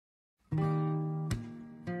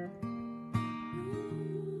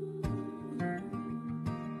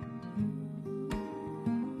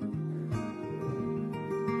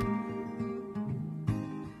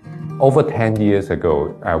Over 10 years ago,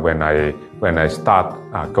 when I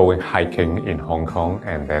start going hiking in Hong Kong,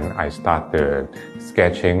 and then I started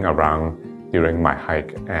sketching around during my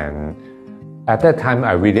hike, and at that time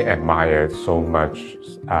I really admired so much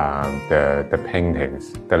the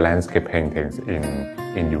paintings, the landscape paintings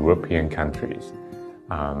in European countries,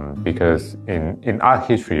 because in art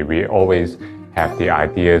history we always have the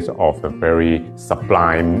ideas of a very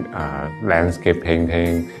sublime landscape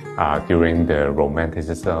painting during the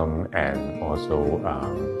Romanticism and also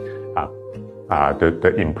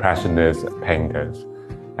the Impressionist painters.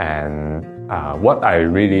 And what I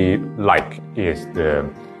really like is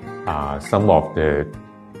some of the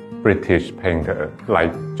British painters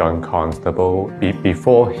like John Constable.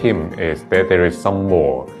 Before him there is some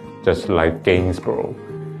more, just like Gainsborough.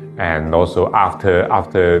 And also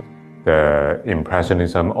after the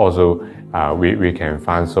Impressionism, also we can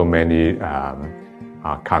find so many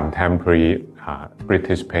contemporary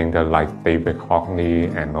British painters like David Hockney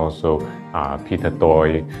and also Peter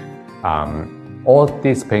Doyle. All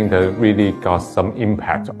these painters really got some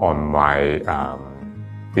impact on my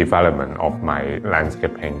development of my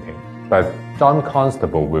landscape painting. But John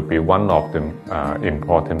Constable will be one of the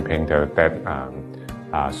important painters that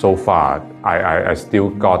so far I still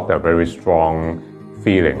got a very strong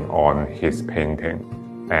feeling on his painting,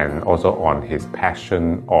 and also on his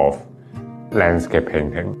passion of landscape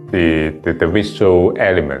painting. The visual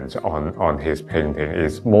elements on his painting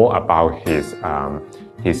is more about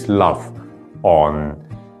his love on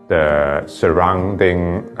the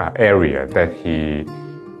surrounding area that he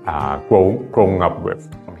grown up with.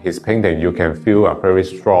 His painting, you can feel a very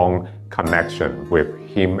strong connection with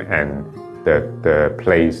him and the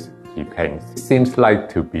place he paints. It seems like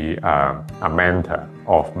to be a mentor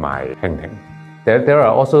of my painting. There are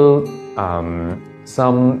also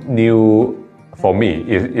some new, for me,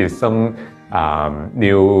 is some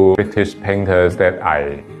new British painters that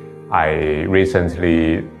I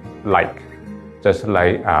recently like, just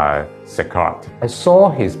like Sicard. I saw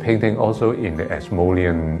his painting also in the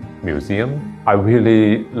Ashmolean Museum. I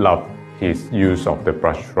really love his use of the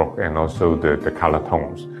brushstroke and also the color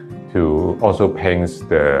tones to also paint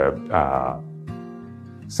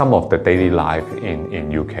some of the daily life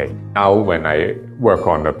in UK. Now when I work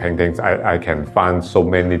on the paintings, I can find so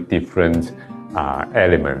many different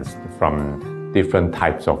elements from different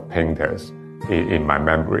types of painters in my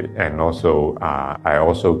memory. And also I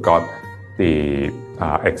also got the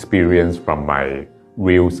experience from my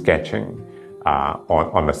real sketching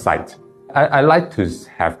on the site. I like to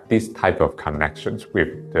have this type of connections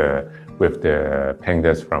with the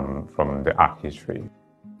painters from the art history.